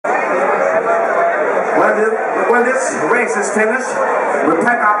this race is finished, we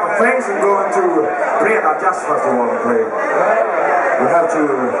pack up our things and go into Breda Jazz Festival and play. We have to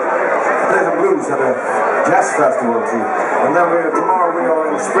play the blues at a jazz festival too. And then tomorrow we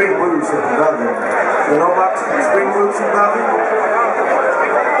are in Spring Blues in Belgium. You know about Spring Blues in Belgium?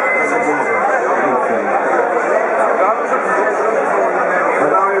 That's a good thing.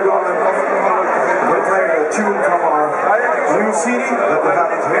 And now we're going to play a tune from our new CD that we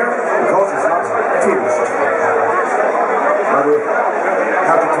haven't here because it's not finished. But we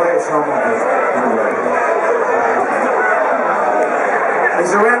have to play some of it anyway. Is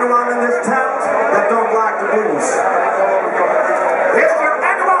there anyone in this tent that don't like the blues? Is there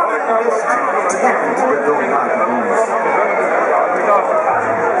anyone in this tent that don't like the blues?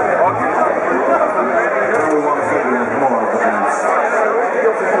 And we want to figure out more of the blues.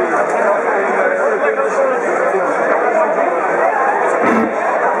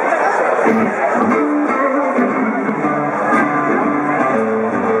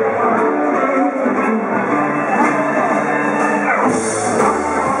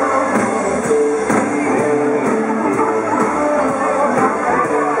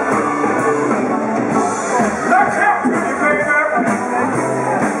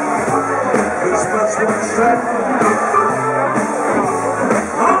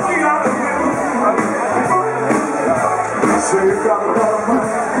 So you got a lot of money.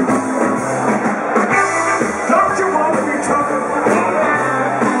 Don't you want to be tough?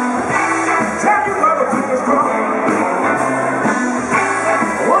 Tell you everything is wrong.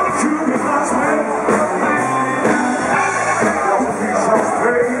 Why don't you be nice, man? There's a piece of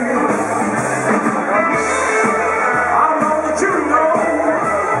pain. I know that you know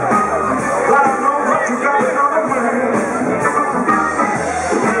that I know that you got another man.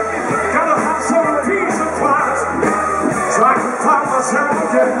 Gotta have some peace and quiet. So I can find myself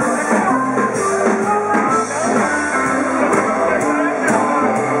again.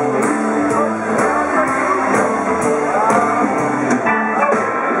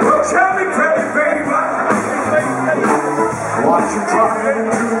 Well, tell me, pretty baby, what you trying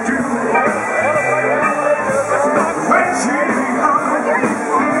to do? When she hung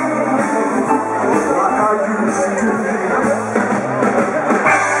like I used to do.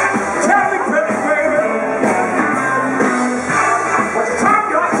 Tell me, pretty baby,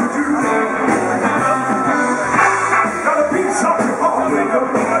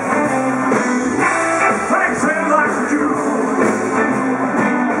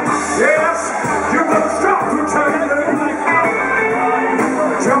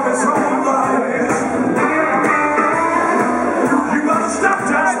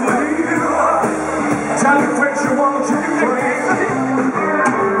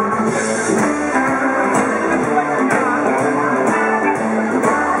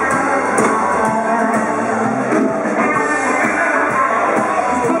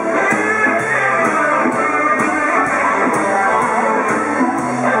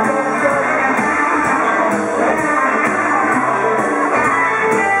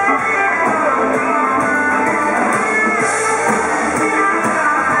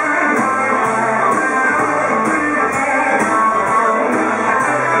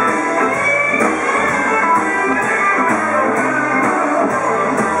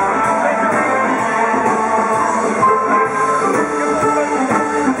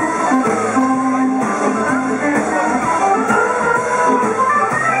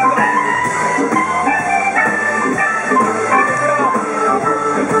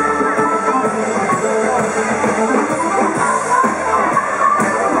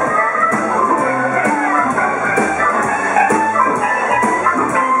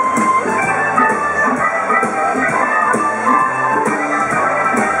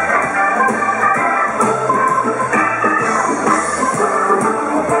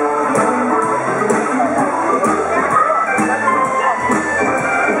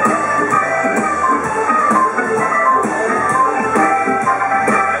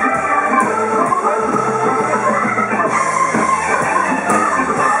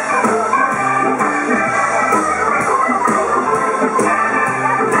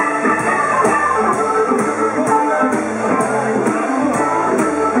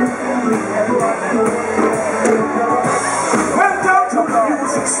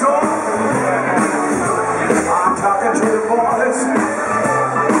 I'm talking to the boys.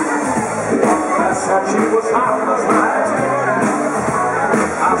 I said she was hot.